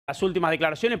Las últimas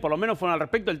declaraciones, por lo menos, fueron al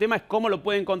respecto. El tema es cómo lo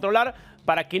pueden controlar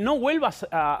para que no vuelva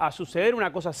a suceder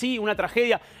una cosa así, una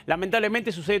tragedia.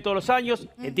 Lamentablemente sucede todos los años.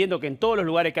 Entiendo que en todos los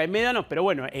lugares que hay médanos, pero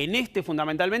bueno, en este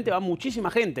fundamentalmente va muchísima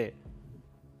gente.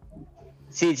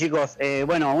 Sí, chicos.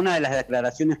 Bueno, una de las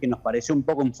declaraciones que nos pareció un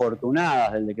poco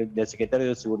infortunadas del secretario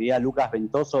de Seguridad, Lucas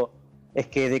Ventoso, es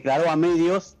que declaró a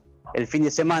medios el fin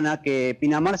de semana que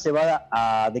Pinamar se va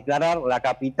a declarar la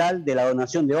capital de la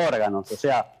donación de órganos. O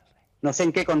sea, no sé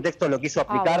en qué contexto lo quiso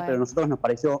aplicar, bueno. pero a nosotros nos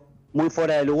pareció muy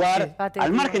fuera de lugar. Sí,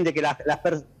 al margen de que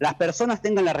las personas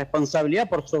tengan la responsabilidad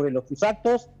por sobre sus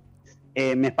actos,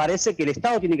 me parece que el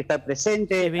Estado tiene que estar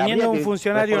presente. Sí, viniendo un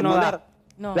funcionario no da.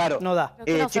 No, claro, no da.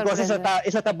 Chicos, eso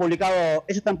está publicado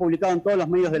en todos los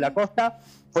medios de la costa.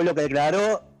 Fue lo que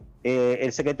declaró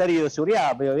el secretario de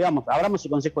Seguridad. Pero, digamos, abramos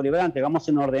el Consejo Liberante, hagamos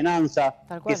una ordenanza,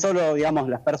 que solo, digamos,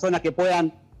 las personas que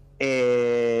puedan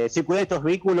circular estos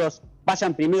vehículos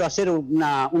vayan primero a hacer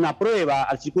una prueba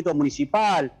al circuito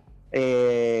municipal,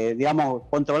 digamos,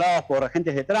 controlados por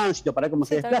agentes de tránsito para ver cómo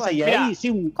se desplaza, y ahí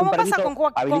sí un ¿cómo permiso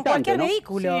pasa con cualquier ¿no?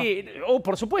 vehículo? Sí,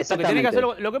 por supuesto que tenés que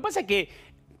hacerlo. Lo que pasa es que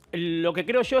lo que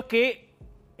creo yo es que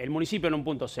el municipio en un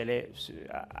punto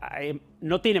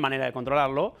no tiene manera de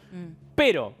controlarlo,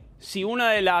 pero si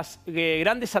una de las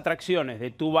grandes atracciones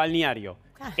de tu balneario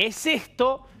es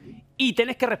esto, y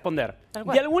tenés que responder.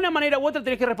 De alguna manera u otra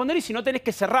tenés que responder, y si no tenés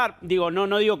que cerrar. Digo,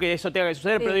 no digo que eso tenga que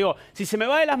suceder, pero digo, si se me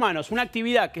va de las manos una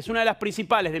actividad que es una de las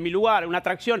principales de mi lugar, una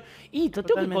atracción, y lo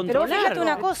tengo que controlar. Pero vos fíjate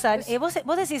una cosa,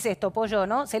 vos decís esto, Pollo,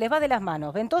 ¿no? Se les va de las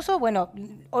manos. Ventoso, bueno,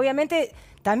 obviamente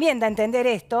también da a entender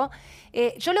esto.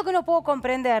 Yo lo que no puedo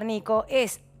comprender, Nico,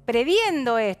 es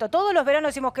previendo esto. Todos los veranos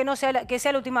decimos que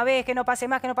sea la última vez, que no pase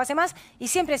más, y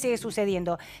siempre sigue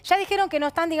sucediendo. Ya dijeron que no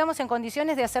están, digamos, en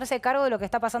condiciones de hacerse cargo de lo que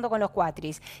está pasando con los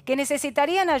cuatris, que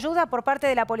necesitarían ayuda por parte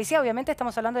de la policía. Obviamente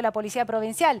estamos hablando de la policía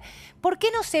provincial. ¿Por qué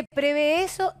no se prevé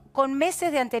eso con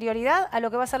meses de anterioridad a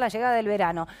lo que va a ser la llegada del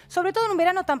verano? Sobre todo en un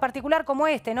verano tan particular como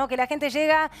este, ¿no? Que la gente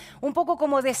llega un poco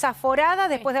como desaforada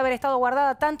después de haber estado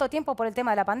guardada tanto tiempo por el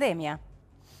tema de la pandemia.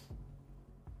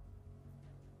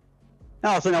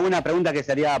 No, es una buena pregunta que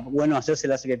sería bueno hacerse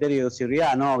la Secretaría de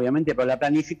Seguridad, ¿no? Obviamente, pero la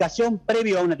planificación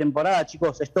previo a una temporada,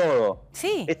 chicos, es todo.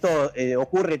 Sí. Esto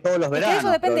ocurre todos los veranos.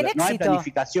 Eso depende del éxito. No hay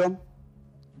planificación.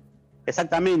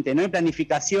 Exactamente, no hay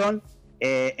planificación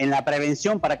en la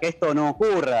prevención para que esto no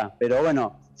ocurra. Pero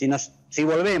bueno, si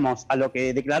volvemos a lo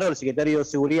que declaró el Secretario de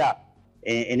Seguridad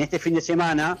en este fin de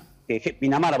semana, que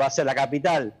Pinamar va a ser la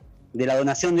capital de la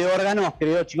donación de órganos,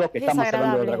 creo, chicos, que estamos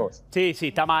hablando de otra cosa. Sí,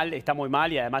 está mal, está muy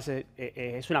mal, y además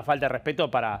es una falta de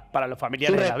respeto para los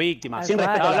familiares de las víctimas. Sin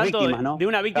respeto a las víctimas, ¿no? De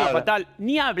una víctima fatal.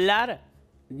 Ni hablar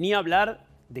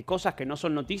de cosas que no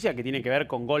son noticias, que tienen que ver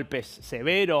con golpes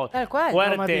severos,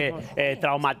 fuertes,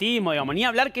 traumatismo, digamos. Ni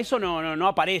hablar que eso no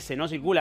aparece, no circula.